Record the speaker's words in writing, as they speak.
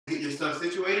yourself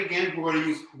situated. Again, we're going to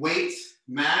use weights,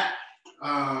 mat,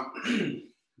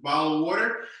 bottle of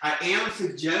water. I am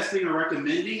suggesting or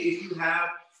recommending if you have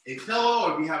a pillow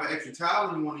or if you have an extra towel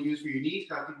and you want to use for your knees,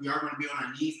 because I think we are going to be on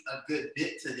our knees a good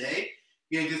bit today.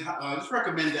 Again, just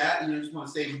recommend that. You just want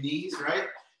to save your knees, right?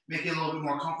 Make it a little bit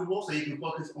more comfortable so you can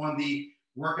focus on the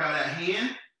workout at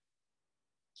hand.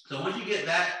 So once you get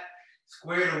that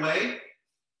squared away,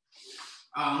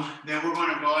 then we're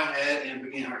going to go ahead and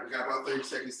begin. All right, we got about 30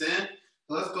 seconds in.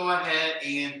 So let's go ahead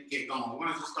and get going. We're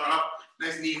going to just start off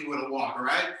nice and easy with a walk, all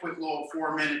right? Quick little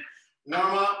 4-minute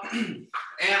warm up.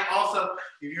 And also,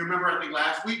 if you remember, I think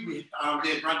last week we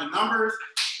did run the numbers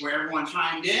where everyone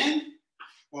chimed in,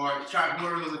 or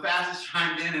whoever was the fastest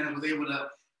chimed in and was able to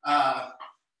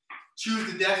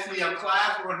choose the destiny of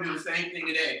class. We're going to do the same thing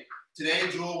today. Today,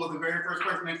 Jewel was the very first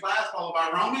person in class, followed by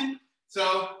Roman.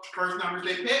 So first numbers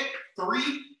they picked, 3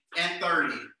 and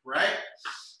 30, right?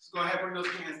 Let's go ahead and bring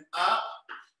those hands up.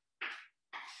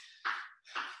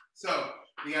 So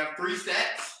we have 3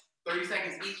 sets, 30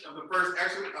 seconds each of the first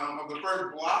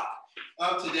block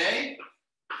of today.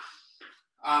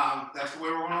 That's the way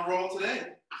we're going to roll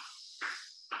today.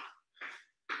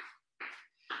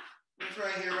 That's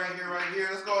right here, right here, right here.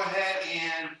 Let's go ahead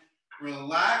and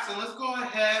relax, and let's go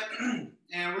ahead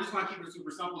and we're just going to keep it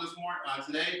super simple this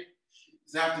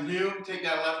this afternoon. Take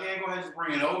that left hand, go ahead and just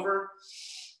bring it over.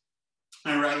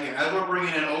 And right here, as we're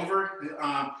bringing it over,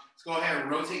 let's go ahead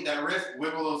and rotate that wrist,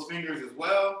 wiggle those fingers as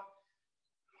well.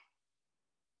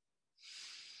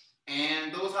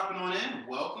 And those hopping on in,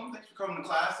 welcome. Thanks for coming to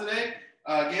class today.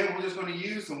 Again, we're just going to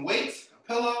use some weights, a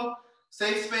pillow,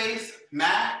 safe space,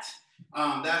 mat.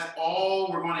 That's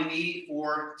all we're going to need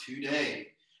for today.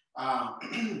 I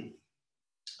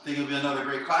think it'll be another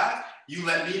great class. You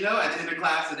let me know at the end of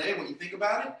class today what you think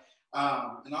about it.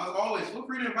 And as always, feel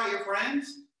free to invite your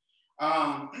friends.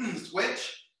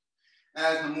 Switch,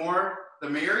 as the more, the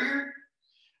merrier.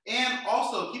 And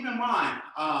also keep in mind,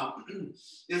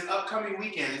 this upcoming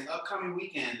weekend,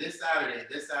 this Saturday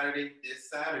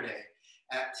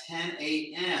at 10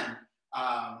 a.m.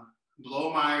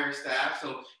 Blomeyer staff.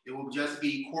 So it will just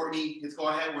be Courtney. Let's go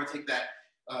ahead. We're going to take that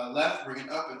left, bring it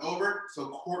up and over. So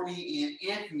Courtney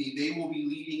and Anthony, they will be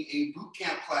leading a boot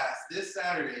camp class this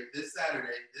Saturday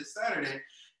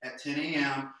at 10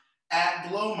 a.m. at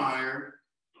Blomeyer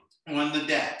on the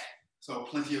deck. So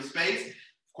plenty of space.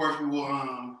 Of course, we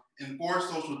will enforce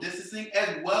social distancing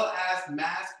as well as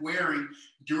mask wearing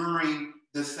during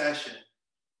the session,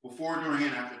 before, during,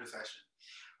 and after the session.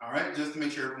 All right, just to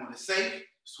make sure everyone is safe,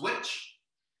 switch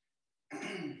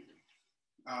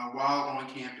while on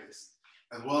campus,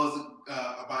 as well as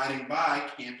abiding by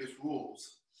campus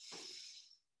rules.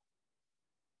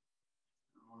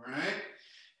 All right,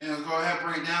 and let's go ahead and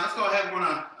bring it down. Let's go ahead and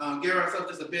want to give ourselves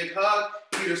just a big hug.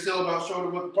 Feet are still about shoulder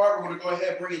width apart. We're going to go ahead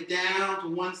and bring it down to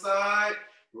one side,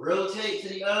 rotate to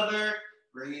the other,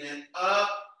 bringing it up,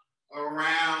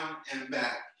 around, and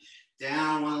back.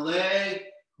 Down one leg,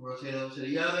 rotate over to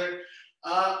the other,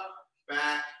 up,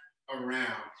 back,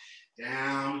 around,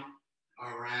 down,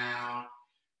 around,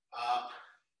 up.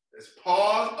 Let's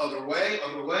pause, other way,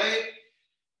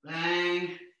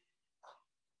 bang.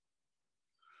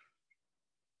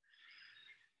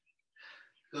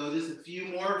 So just a few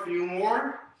more.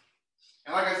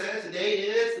 And like I said, today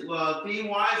is,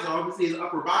 theme-wise, obviously is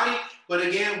upper body, but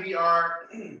again, we are,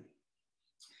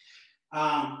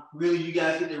 really, you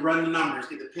guys get to run the numbers,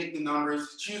 get to pick the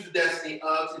numbers, choose the destiny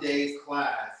of today's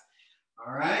class.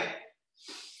 All right?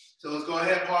 So let's go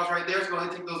ahead, pause right there. Let's go ahead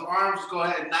and take those arms. Just go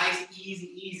ahead, nice,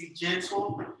 easy,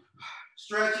 gentle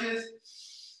stretches.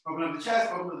 Open up the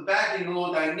chest, open up the back, getting a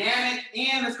little dynamic.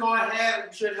 And let's go ahead,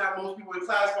 we should have most people in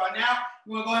class by now.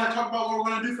 We're gonna go ahead and talk about what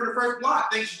we're gonna do for the first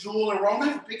block. Thanks to Jewel and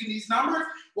Roman for picking these numbers.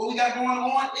 What we got going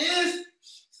on is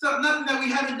nothing that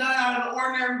we haven't done out of the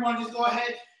ordinary. We wanna just go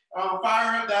ahead,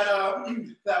 fire up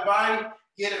that body,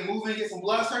 get it moving, get some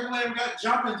blood circulating. We got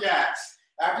jumping jacks.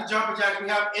 After jumping jacks, we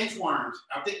have inchworms.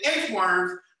 After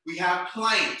inchworms, we have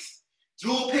planks.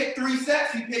 Jewel picked 3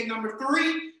 sets. He picked number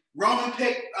 3. Roman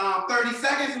picked 30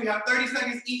 seconds. We have 30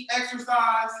 seconds each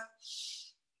exercise.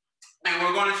 And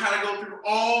we're going to try to go through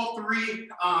all 3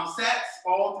 sets,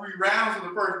 all 3 rounds of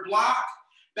the first block.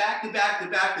 Back to back.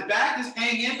 Just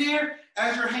hang in there.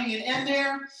 As you're hanging in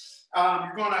there,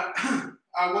 you're going to,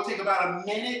 we'll take about a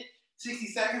minute, 60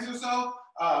 seconds or so.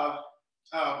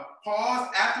 Pause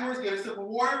afterwards, get a sip of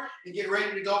water, and get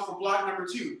ready to go for block number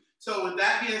 2. So with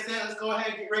that being said, let's go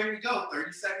ahead and get ready to go.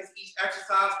 30 seconds each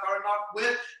exercise, starting off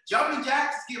with jumping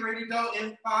jacks. Let's get ready to go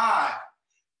in 5,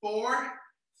 4,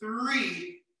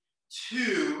 3,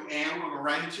 2, and we're going to go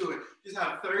right into it. Just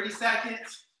have 30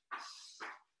 seconds.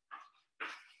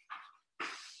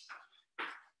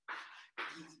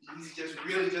 He's just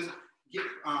really just get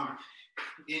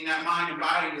in that mind and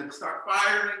body to start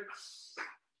firing.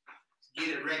 Get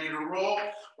it ready to roll.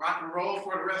 Rock and roll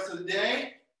for the rest of the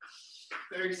day.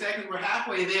 30 seconds, we're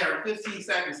halfway there, 15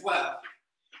 seconds left.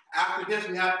 After this,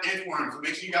 we have inchworm. So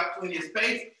make sure you got plenty of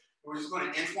space. We're just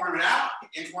going to inchworm it out,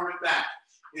 inchworm it back.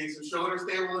 Getting some shoulder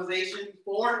stabilization.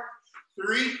 4,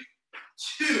 3,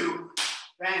 2.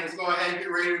 Bang, let's go ahead and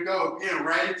get ready to go. Again,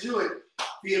 right into it.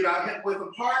 Feet about hip width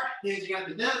apart, hinging at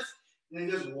the dips, and then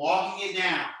just walking it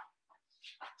down.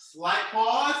 Slight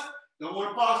pause. Don't want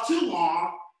to pause too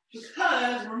long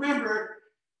because remember,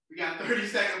 we got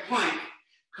 30-second plank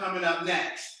coming up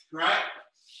next, right?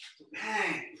 So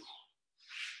bang.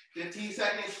 15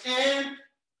 seconds in.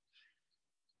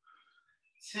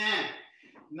 10,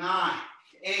 9,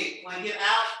 8. Plank it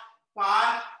out.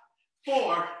 5,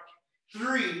 4,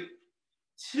 3,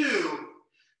 2.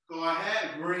 Go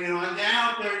ahead, bring it on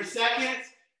down. 30 seconds.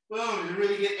 Boom, just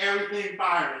really get everything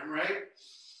firing, right?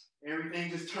 Everything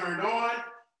just turned on.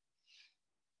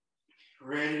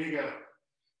 Ready to go.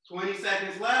 20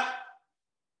 seconds left.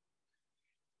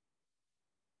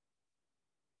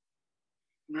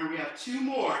 Remember, we have 2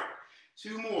 more.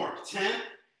 2 more. 10,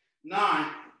 9,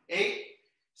 8,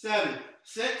 7,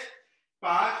 6,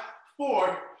 5,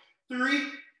 4, 3,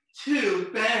 2.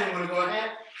 Bang. We're going to go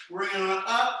ahead, bring it on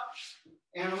up,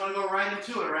 and we're going to go right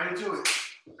into it, right into it.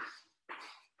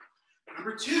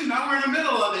 Number 2, now we're in the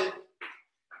middle of it.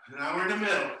 Now we're in the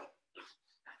middle.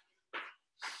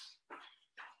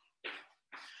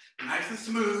 Nice and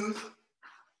smooth.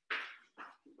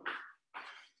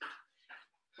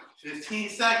 15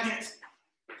 seconds.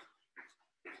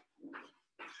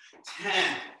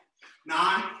 10,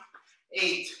 9,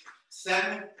 8,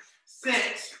 7,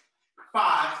 6,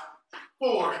 5,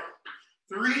 4,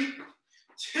 3,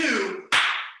 2.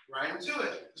 Right into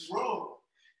it. Just roll.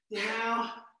 Down.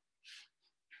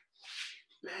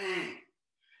 Bang.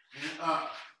 And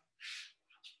up.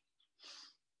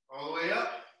 All the way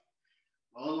up.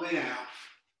 All the way down.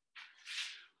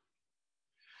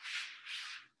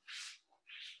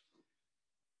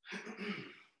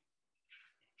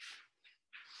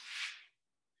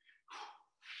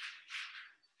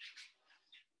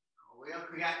 All the way up.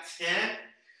 We got 10,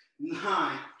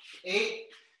 9, 8,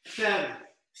 7,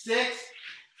 6,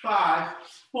 5,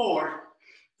 4,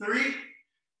 3,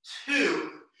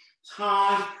 2.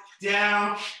 Time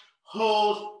down.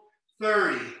 Hold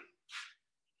 30.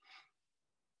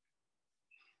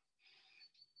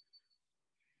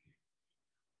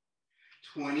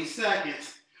 $20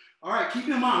 seconds. All right, keep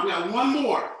in mind, we got one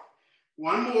more,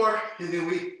 and then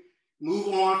we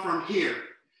move on from here.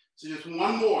 So just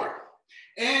one more.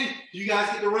 And you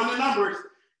guys get to run the numbers.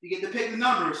 You get to pick the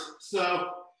numbers. So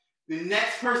the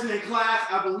next person in class,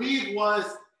 I believe,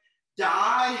 was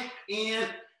Di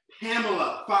and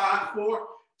Pamela. 5, 4,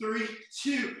 3,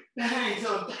 2. Bang.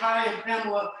 So Di and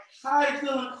Pamela, Di is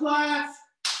still in class.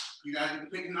 You guys get to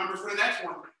pick the numbers for the next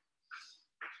one.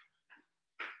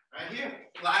 Right here.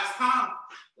 Last time.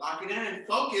 Lock it in.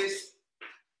 Focus.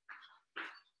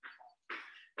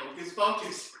 Focus,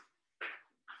 focus.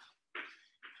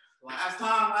 Last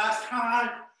time.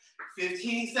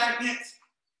 15 seconds.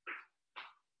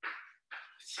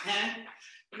 10,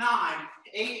 9,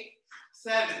 8,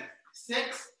 7,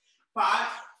 6, 5,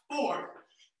 4,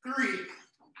 3,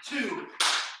 2.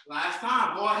 Last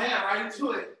time. Go ahead, right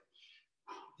into it.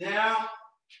 Down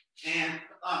and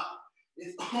up.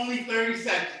 It's only 30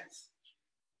 seconds.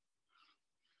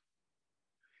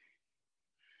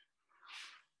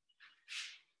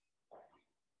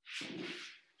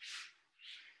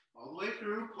 All the way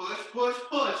through, push, push,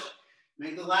 push.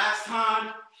 Make the last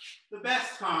time the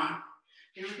best time.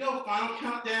 Here we go, final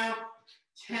countdown.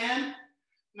 10,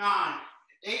 9,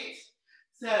 8,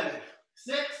 7,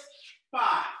 6,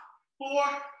 5, 4,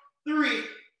 3,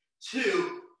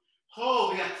 2.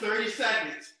 Hold, we got 30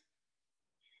 seconds.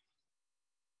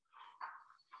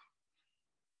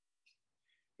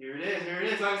 Here it is, here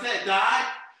it is. Like I said, Di,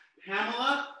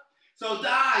 Pamela. So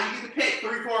Di, you get to pick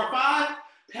 3, 4, or 5.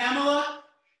 Pamela,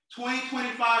 20,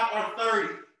 25, or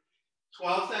 30.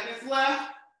 12 seconds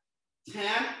left. 10,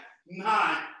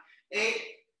 9, 8,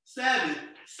 7,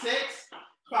 6,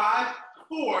 5,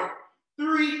 4,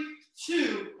 3,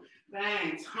 2.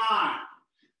 Bang, time.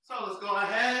 So let's go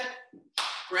ahead.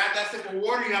 Grab that sip of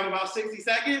water. You have about 60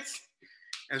 seconds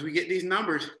as we get these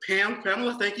numbers.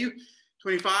 Pamela, thank you.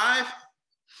 25.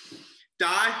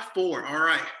 Di, 4. All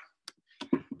right.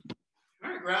 All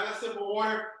right, grab that sip of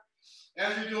water.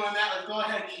 As you're doing that, let's go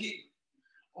ahead and keep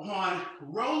on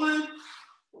rolling.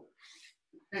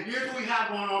 And here's what we have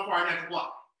going on for our next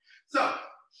block. So,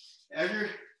 as you're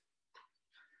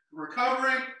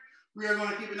recovering, We are going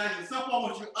to keep it nice and simple. I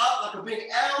want you up like a big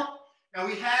L, and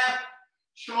we have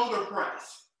shoulder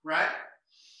press, right?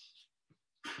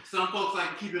 Some folks like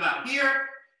to keep it out here.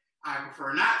 I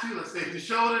prefer not to. Let's save the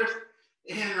shoulders.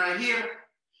 And right here,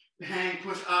 bang,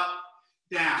 push up,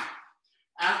 down.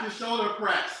 After shoulder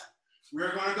press,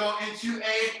 we're going to go into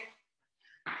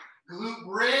a glute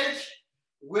bridge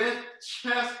with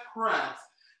chest press.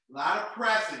 A lot of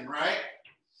pressing, right?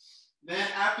 Then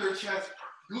after a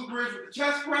glute bridge with the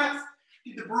chest press,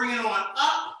 you need to bring it on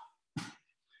up.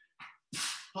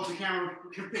 Hope the camera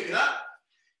can pick it up.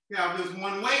 Now, if there's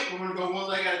one weight, we're going to go one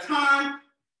leg at a time.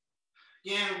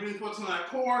 Again, we're really focusing on that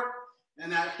core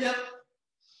and that hip.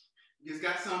 You just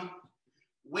got some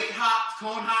weight hops,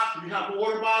 cone hops. If you have a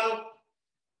water bottle,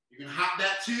 you can hop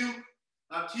that too.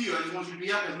 Up to you. I just want you to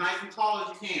be up as nice and tall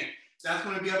as you can. That's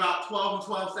going to be about 12 and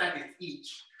 12 seconds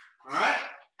each. All right?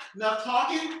 Enough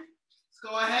talking. Let's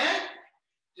go ahead.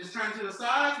 Just turn to the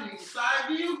side so you get the side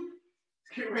view.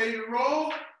 Let's get ready to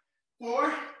roll.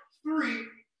 4, 3,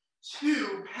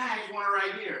 2, bang, one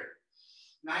right here.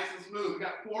 Nice and smooth. We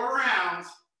got 4 rounds,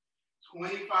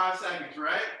 25 seconds,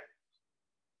 right?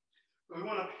 So we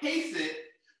want to pace it,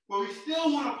 but we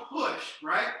still want to push,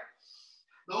 right?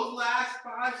 Those last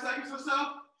 5 seconds or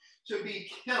so should be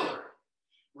killer,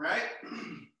 right?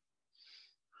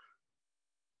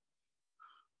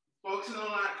 Focusing on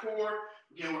that core.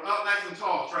 Again, we're up nice and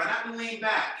tall. Try not to lean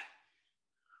back,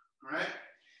 all right?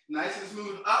 Nice and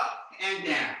smooth up and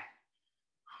down.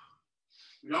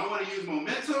 We don't want to use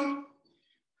momentum.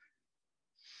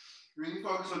 Really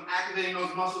focus on activating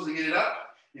those muscles to get it up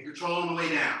and control on the way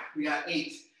down. We got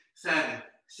 8, 7,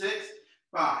 6,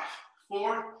 5,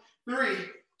 4, 3,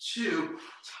 2,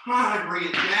 time. Bring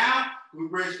it down. We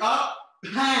bridge up.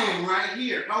 Bang, right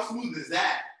here. How smooth is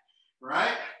that?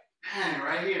 Right? Bang,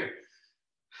 right here.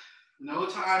 No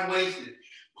time wasted.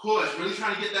 Push. Really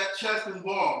trying to get that chest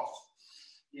involved.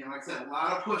 Yeah, like I said, a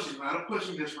lot of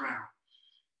pushing this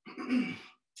round.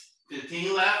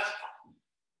 15 left.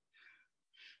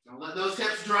 Don't let those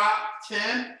hips drop.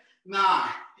 10, 9,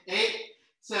 8,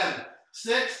 7,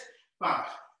 6, 5,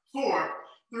 4,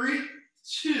 3,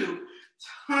 2,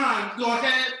 time. Go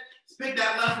ahead. Let's pick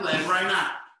that left leg right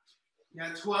now. You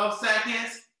got 12 seconds.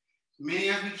 As many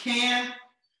as we can.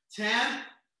 10,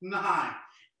 9,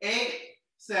 8,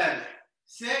 7,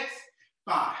 6,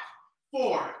 5,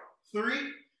 4,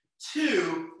 3,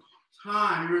 2,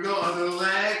 time. Here we go. Other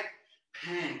leg.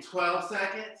 Bang. 12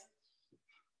 seconds.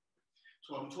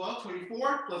 12 and 12,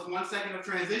 24, plus 1 second of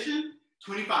transition,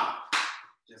 25.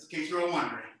 Just in case you're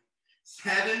wondering.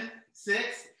 7,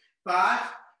 6, 5,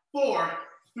 4,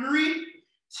 3,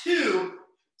 2,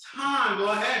 time.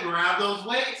 Go ahead, grab those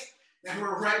weights, and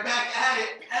we're right back at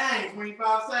it. Bang,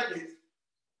 25 seconds.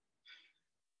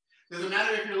 Doesn't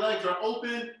matter if your legs are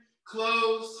open,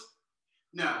 closed.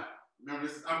 No. Remember,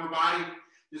 this is upper body.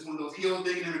 Just one of those heels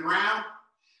digging in the ground.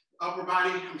 The lower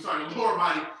body is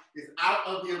out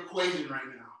of the equation right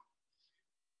now.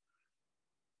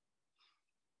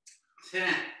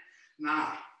 10,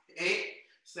 9, 8,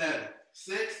 7,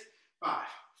 6, 5,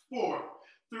 4,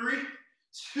 3,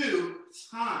 2,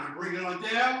 time. Bring it on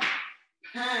down.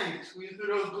 Bang. Squeeze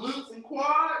through those glutes and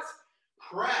quads.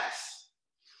 Press.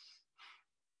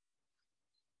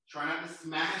 Try not to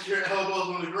smash your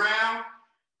elbows on the ground.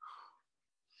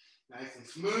 Nice and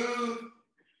smooth.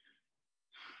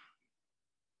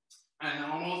 And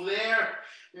almost there.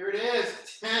 Here it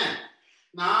is. 10,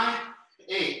 9,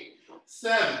 8,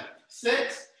 7,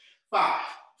 6, 5,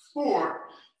 4,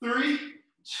 3,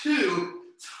 2,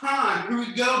 time. Here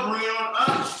we go. Bring it on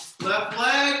up. Left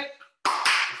leg.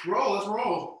 Let's roll. Let's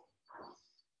roll.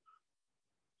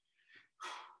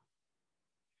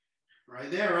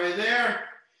 Right there. Right there.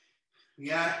 We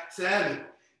got 7,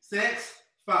 6,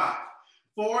 5,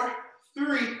 4,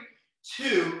 3,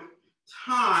 2,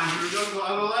 time. Here we go to the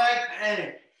other leg.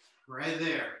 Hey, right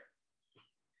there.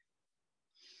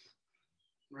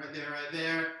 Right there, right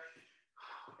there.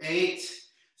 8,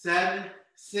 7,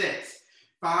 6,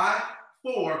 5,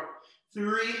 4,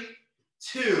 3,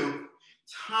 2,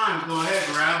 time. Go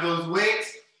ahead, grab those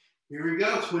weights. Here we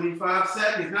go, 25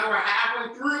 seconds. Now we're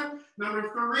halfway through.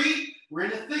 Number 3, we're in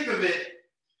the thick of it.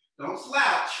 Don't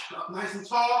slouch. Up nice and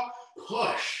tall.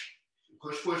 Push.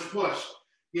 Push, push, push.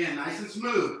 Again, nice and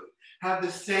smooth. Have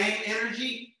the same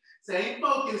energy, same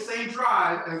focus, same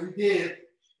drive as we did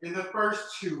in the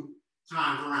first 2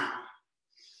 times around.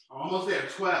 Almost there.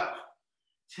 12,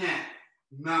 10,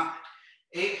 9,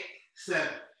 8, 7,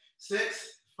 6,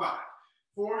 5,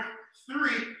 4, 3,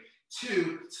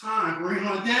 2, time. Bring it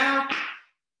on down.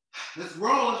 Let's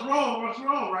roll, let's roll, let's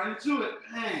roll. Right into it.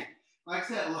 Bang. Like I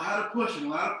said, a lot of pushing, a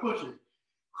lot of pushing.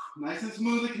 Nice and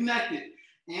smoothly connected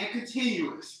and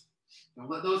continuous. Don't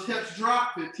let those hips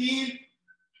drop. 15,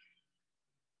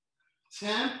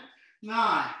 10,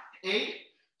 9, 8,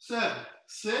 7,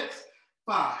 6,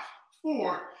 5,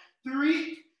 4,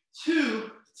 3,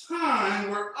 2,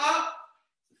 time. We're up.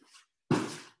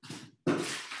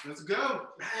 Let's go.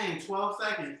 Bang, 12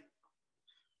 seconds.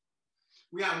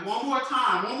 We got one more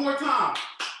time.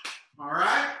 All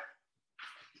right?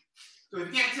 So if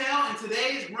you can't tell, in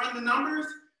today's Run the Numbers,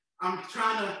 I'm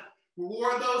trying to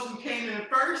reward those who came in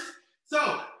first.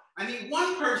 So I need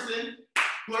one person,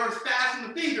 whoever's fast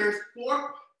on the fingers,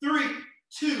 4, 3,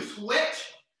 2,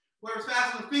 switch. Whoever's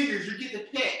fast on the fingers, you get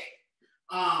to pick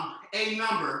a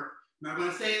number. I'm not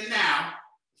gonna say it now,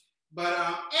 but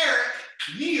Eric,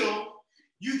 Neil,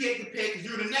 you get to pick, because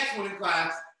you're the next one in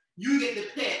class, you get to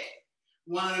pick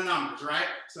one of the numbers, right?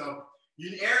 So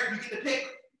Eric, you get to pick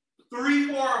 3,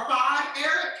 4, or 5,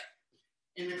 Eric,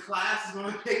 and the class is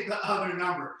gonna pick the other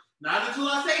number. Not until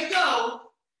I say go.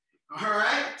 All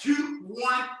right, 2,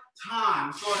 1, time.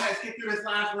 Let's go ahead and skip through this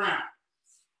last round.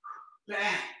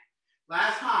 Bang.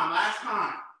 Last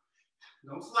time.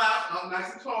 Don't slouch, up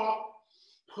nice and tall.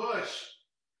 Push.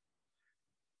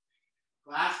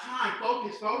 Last time,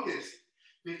 focus.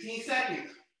 15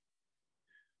 seconds.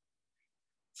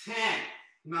 10,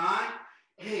 9,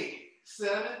 8,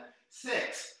 7,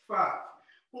 6, 5,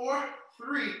 4,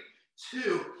 3,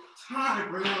 2, time.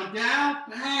 Bring it down,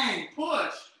 bang,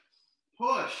 push.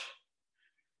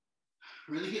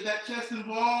 Really get that chest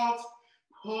involved,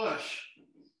 push.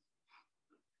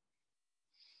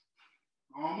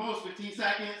 Almost 15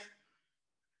 seconds.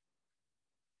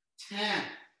 10,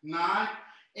 9,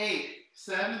 8,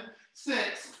 7,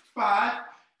 6, 5,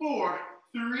 4,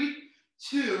 3,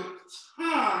 2,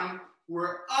 time.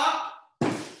 We're up.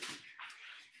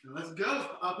 Now let's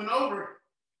go, up and over.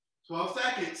 12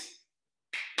 seconds.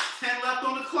 10 left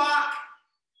on the clock.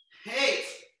 8,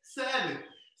 7,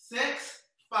 6,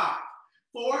 5,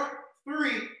 4,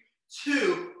 3,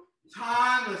 2,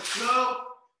 time. Let's go.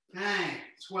 Bang.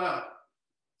 12,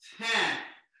 10,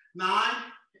 9,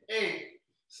 8,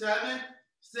 7,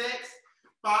 6,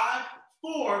 5,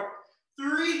 4,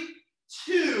 3,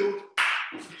 2,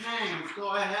 bang. Let's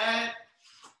go ahead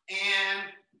and,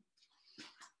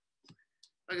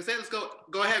 like I said, let's go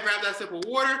ahead, grab that sip of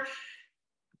water.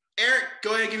 Eric,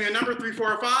 go ahead and give me a number, 3,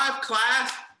 4, or 5.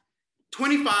 Class,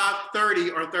 25,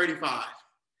 30, or 35.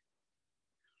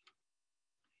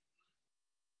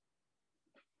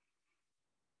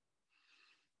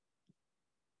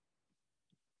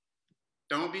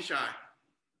 Don't be shy.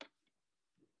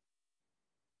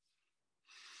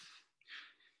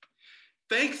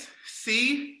 Thanks,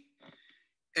 C,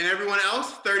 and everyone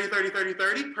else, 30, 30, 30,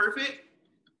 30, perfect.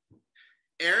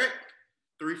 Eric,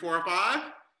 3, 4, or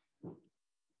 5.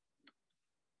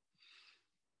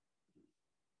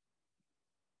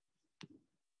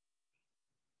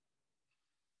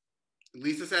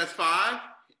 Lisa says 5.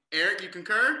 Eric, you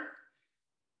concur?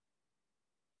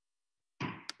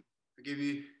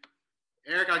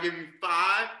 Eric, I'll give you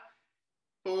 5,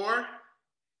 4,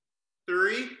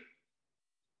 3,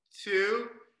 2.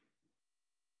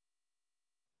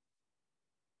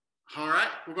 All right,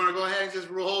 we're gonna go ahead and just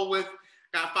roll with,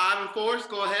 got 5 and 4. Let's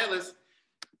go ahead,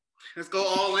 let's go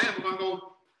all in. We're gonna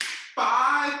go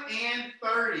 5 and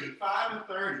 30, 5 and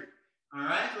 30. All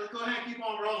right, so let's go ahead and keep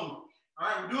on rolling. All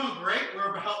right, we're doing great.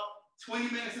 We're about 20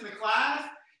 minutes in the class.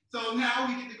 So now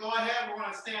we get to go ahead, we're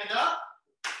gonna stand up.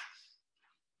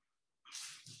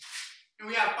 And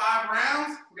we have 5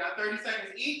 rounds. We got 30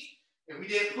 seconds each. If we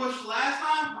did push last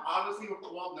time, obviously,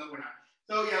 well, no, we're not.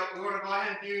 So yeah, we're gonna go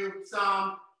ahead and do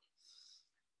some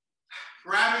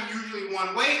grabbing, usually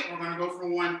one weight. We're gonna go for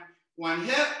one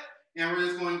hip, and we're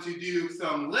just going to do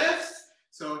some lifts.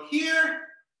 So here.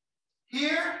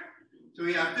 So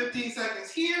we have 15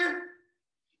 seconds here.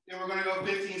 Then we're gonna go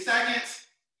 15 seconds.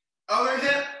 Other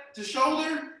hip to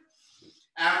shoulder.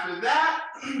 After that,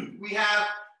 we have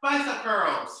bicep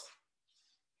curls.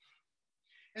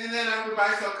 And then after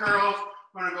bicep curls,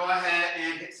 we're gonna go ahead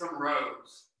and hit some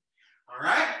rows. All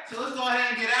right, so let's go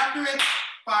ahead and get after it.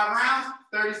 5 rounds,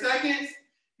 30 seconds.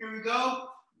 Here we go.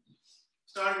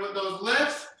 Starting with those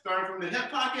lifts, starting from the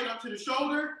hip pocket up to the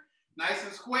shoulder. Nice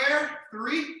and square.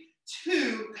 3,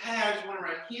 2, pads, one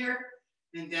right here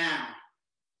and down.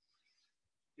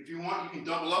 If you want, you can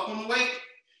double up on the weight,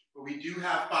 but we do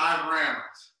have 5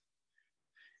 rounds.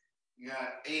 You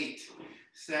got 8,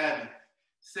 7,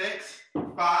 6,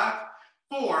 5,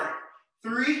 4,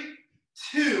 3,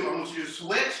 2. I want you to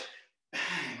switch,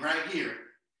 bang, right here.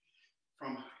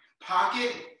 From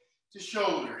pocket to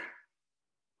shoulder.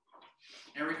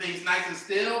 Everything's nice and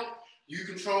still. You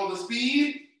control the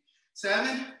speed.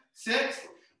 7, 6,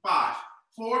 5,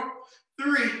 4,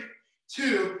 3,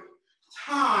 2,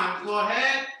 time. Go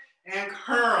ahead and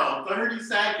curl. 30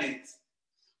 seconds.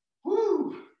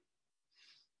 Woo.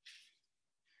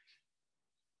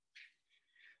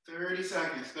 30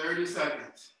 seconds, 30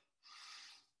 seconds.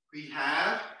 We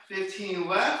have 15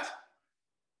 left.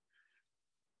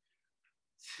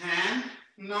 10,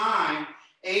 9,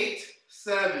 8,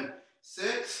 7,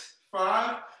 6,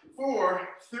 5, 4,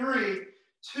 3,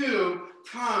 2,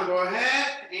 time. Go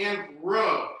ahead and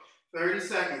row. 30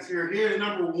 seconds. Here's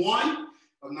number 1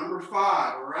 of number 5,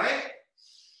 all right?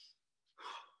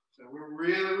 So we're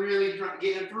really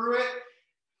getting through it.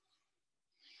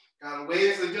 Got a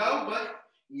ways to go, but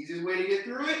the easiest way to get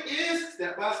through it is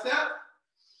step by step.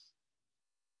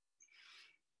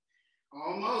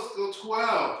 Almost, go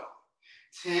 12,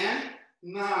 10,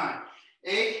 9,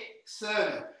 8,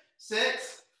 7,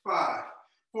 6, 5,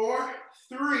 4,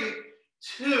 3,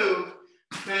 2,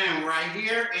 bam, right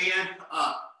here and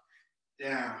up,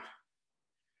 down.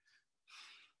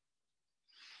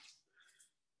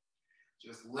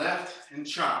 Just lift and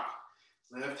chop,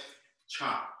 lift,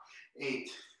 chop. 8,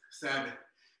 7,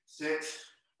 6,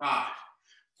 5,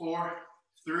 4,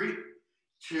 3,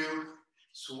 2,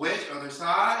 switch, other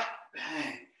side,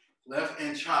 bang, lift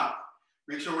and chop.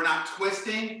 Make sure we're not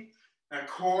twisting that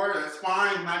core, that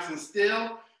spine, nice and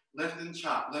still. Lift and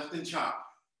chop, lift and chop.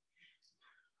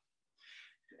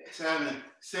 7,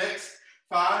 6,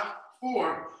 5,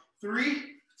 4, 3,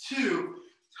 2,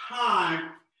 time,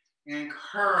 and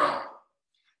curl.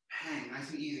 Bang,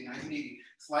 nice and easy, nice and easy.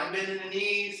 Slight bend in the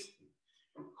knees.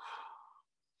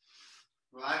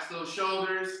 Relax those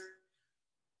shoulders.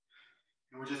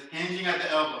 And we're just hinging at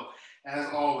the elbow, as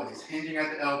always, hinging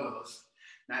at the elbows.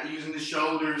 Not using the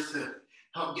shoulders to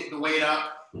help get the weight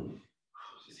up.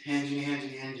 Just hinging, hinging,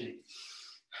 hinging.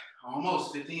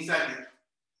 Almost 15 seconds.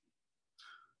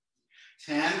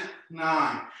 10,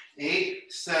 9,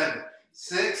 8, 7,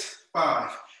 6,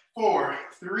 5, 4,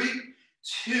 3,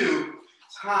 2,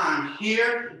 time.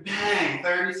 Here, bang,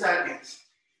 30 seconds.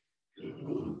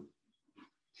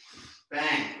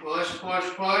 Bang, push,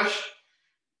 push, push.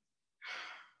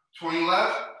 20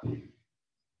 left.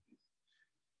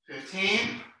 15,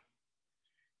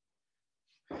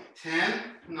 10,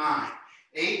 9,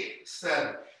 8,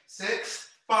 7, 6,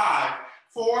 5,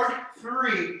 4,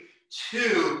 3,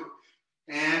 2,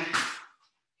 and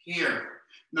here.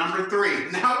 Number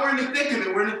 3. Now we're in the thick of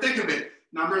it. We're in the thick of it.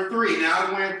 Number 3.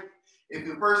 Now if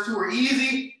the first 2 are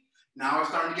easy, now we're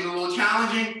starting to get a little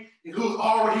challenging. If it was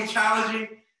already challenging,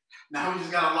 now we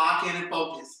just got to lock in and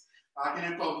focus. Lock in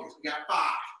and focus. We got 5,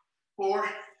 4,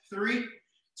 3,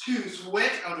 2,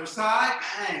 switch, other side,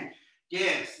 bang.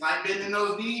 Again, slight bend in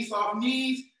those knees, soft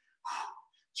knees.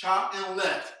 Chop and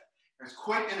lift. As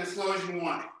quick and as slow as you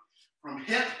want. From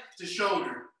hip to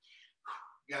shoulder.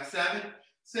 You got 7,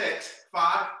 6,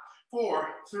 5, 4,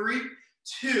 3,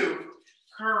 2,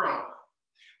 curl.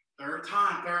 Third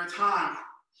time, third time.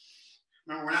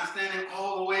 Remember, we're not standing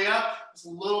all the way up. Just a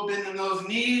little bend in those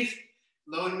knees,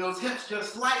 loading those hips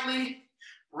just slightly,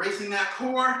 bracing that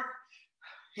core.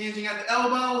 Hinging at the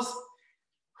elbows,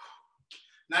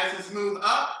 nice and smooth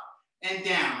up and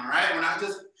down, all right? We're not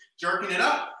just jerking it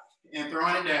up and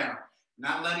throwing it down.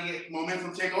 Not letting it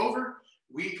momentum take over.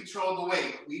 We control the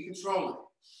weight. We control it.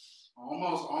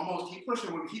 Almost, almost. Keep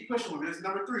pushing with me. Keep pushing with me. This is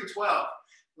number 3, 12,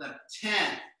 11,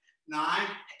 10, 9,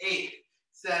 8,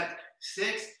 7,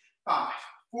 6, 5,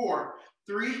 4,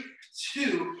 3,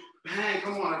 2, bang.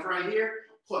 Come on, it's right here.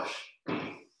 Push.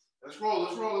 Let's roll,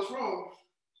 let's roll, let's roll.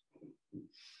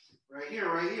 Right here,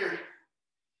 right here.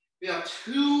 We have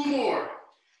 2 more.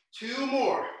 2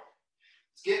 more.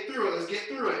 Let's get through it. Let's get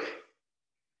through it.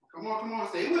 Come on, come on.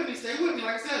 Stay with me. Stay with me.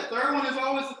 Like I said, third one is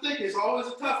always the thickest, always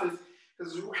the toughest,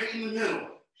 because it's right in the middle.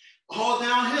 All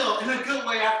downhill in a good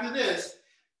way after this.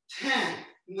 10,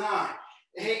 9,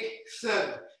 8,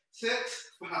 7,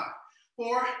 6, 5,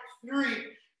 4, 3,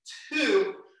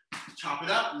 2. Chop it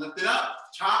up, lift it up.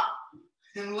 Chop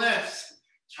and lift.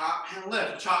 Chop and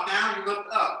lift. Chop down, you lift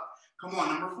up. Come on,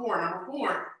 number 4, number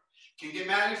 4. Can't get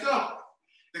mad at yourself.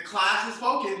 The class is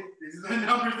spoken. These are the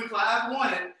numbers the class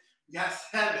wanted. You got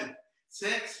 7,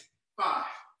 6, 5,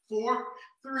 4,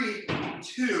 3,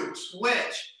 2.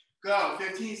 Switch. Go.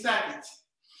 15 seconds.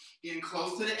 Getting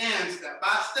close to the end, step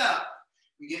by step.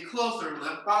 We get closer,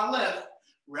 lift by lift,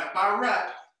 rep by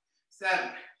rep. 7,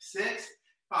 6,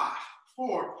 5,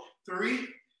 4, 3,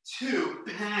 2.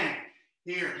 Bang.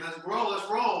 Here, let's roll, let's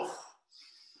roll.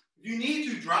 If you need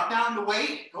to, drop down the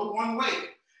weight, go one weight.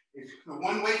 If the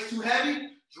one weight's too heavy,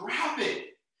 drop it.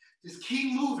 Just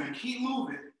keep moving, keep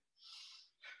moving.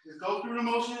 Just go through the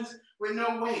motions with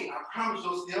no weight. I promise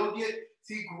you'll still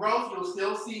see growth. You'll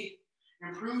still see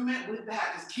improvement with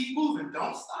that. Just keep moving.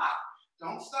 Don't stop.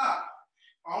 Don't stop.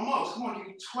 Almost. Come on, give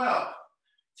me 12,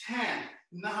 10,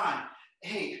 9,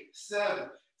 8, 7,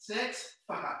 6,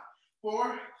 5,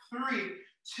 4, 3,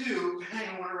 2.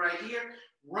 Hang on right here.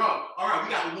 Row. All right, we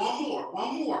got one more.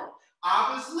 One more.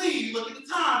 Obviously, you look at the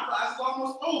time. Class is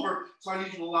almost over. So I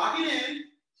need you to lock it in.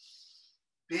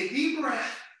 Big deep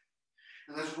breath.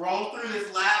 And let's roll through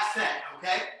this last set,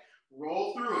 okay?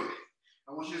 Roll through it.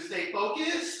 I want you to stay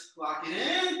focused, lock it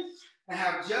in, and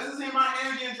have just the same amount of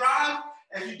energy and drive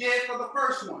as you did for the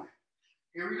first one.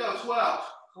 Here we go, 12,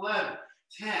 11,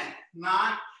 10,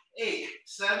 9, 8,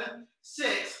 7,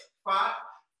 6, 5,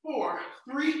 4,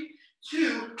 3,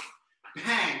 2,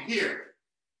 bang, here.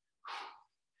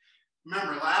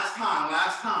 Remember, last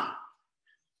time.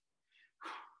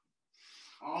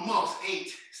 Almost, 8,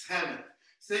 7,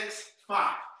 6,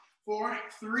 5, 4,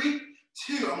 3,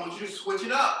 2. I want you to switch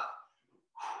it up.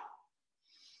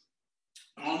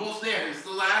 Almost there. This is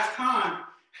the last time.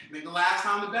 Make the last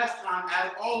time the best time,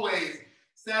 as always.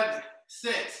 7,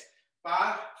 6,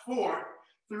 5, 4,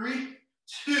 3,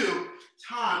 2.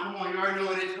 Time. Come on, you already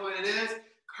know what it is.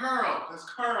 Curl. Let's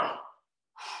curl.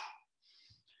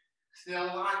 Still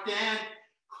locked in.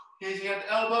 Hinging at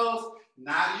the elbows.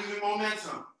 Not using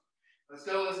momentum. Let's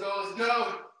go, let's go, let's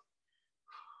go.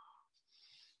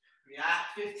 We got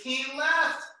 15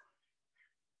 left.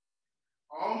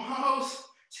 Almost.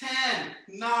 10,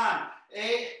 9,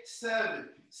 8, 7,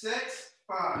 6,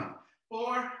 5,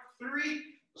 4, 3,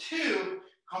 2.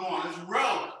 Come on, let's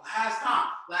row. Last time.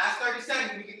 Last 30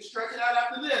 seconds. We can stretch it out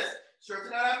after this. Stretch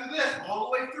it out after this. All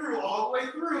the way through. All the way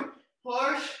through.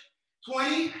 Push.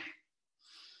 20.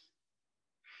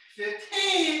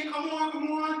 15. Come on,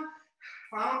 come on.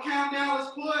 Final countdown.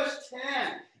 Let's push.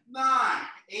 10, 9,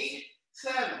 8,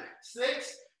 7,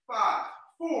 6, 5,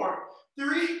 4,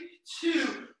 3,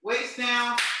 2. Weights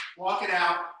down. Walk it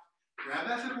out. Grab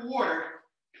that sip of water.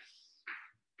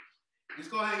 Just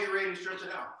go ahead and get ready to stretch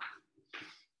it out.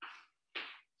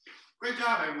 Great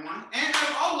job, everyone. And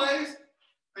as always,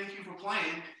 thank you for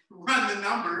playing. Run the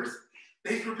numbers.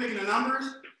 Thanks for picking the numbers.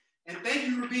 And thank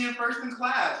you for being first in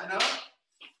class, you know?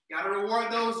 Got to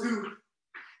reward those who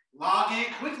log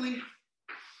in quickly.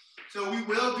 So we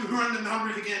will do run the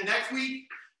numbers again next week,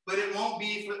 but it won't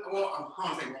be for, well, I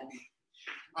don't say it won't be.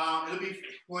 It'll be,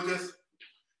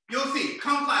 you'll see.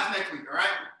 Come class next week, all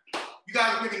right? You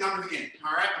guys are picking numbers again,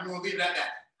 all right? I'm going to leave it at that.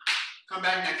 Come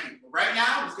back next week. But right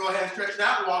now, let's go ahead and stretch it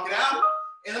out, walk it out.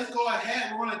 And let's go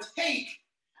ahead. We're going to take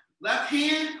left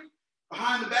hand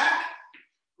behind the back,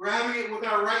 grabbing it with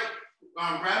our right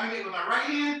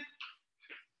hand.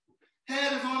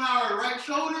 Head is on our right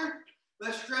shoulder.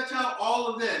 Let's stretch out all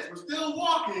of this. We're still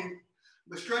walking,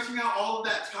 but stretching out all of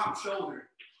that top shoulder.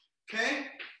 Okay?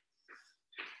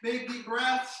 Big deep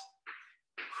breaths.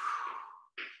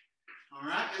 All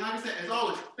right, and like I said, as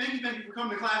always, thank you for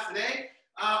coming to class today.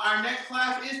 Our next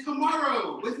class is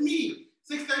tomorrow with me,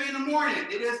 6:30 in the morning.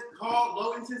 It is called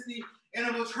Low Intensity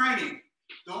Interval Training.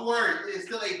 Don't worry, it is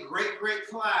still a great, great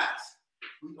class.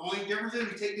 The only difference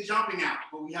is we take the jumping out,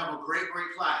 but we have a great,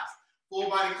 great class. Full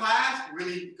body class,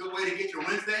 really good way to get your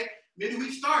Wednesday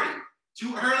midweek started.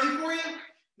 Too early for you?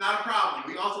 Not a problem.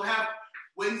 We also have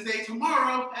Wednesday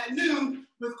tomorrow at noon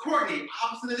with Courtney.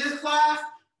 Opposite of this class,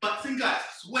 butts and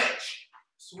guts.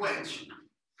 Switch.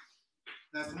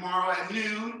 That's tomorrow at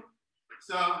noon.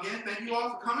 So again, thank you all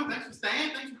for coming. Thanks for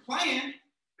staying. Thanks for playing.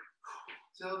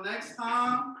 Till next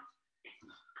time.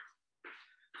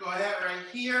 Go ahead right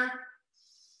here.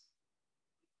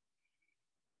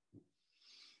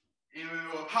 And we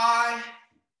go up high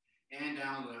and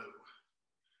down low.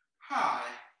 High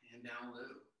and down low.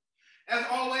 As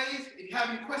always, if you have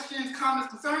any questions, comments,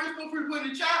 concerns, feel free to put it in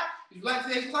the chat. If you like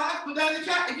today's class, put that in the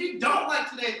chat. If you don't like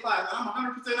today's class, I'm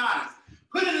 100% honest.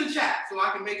 Put it in the chat so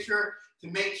I can make sure to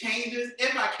make changes,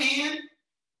 if I can,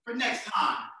 for next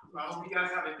time. So I hope you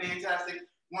guys have a fantastic,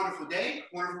 wonderful day,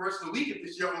 wonderful rest of the week if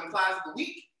this is your only class of the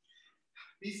week.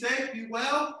 Be safe, be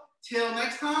well. Till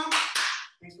next time,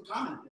 thanks for coming.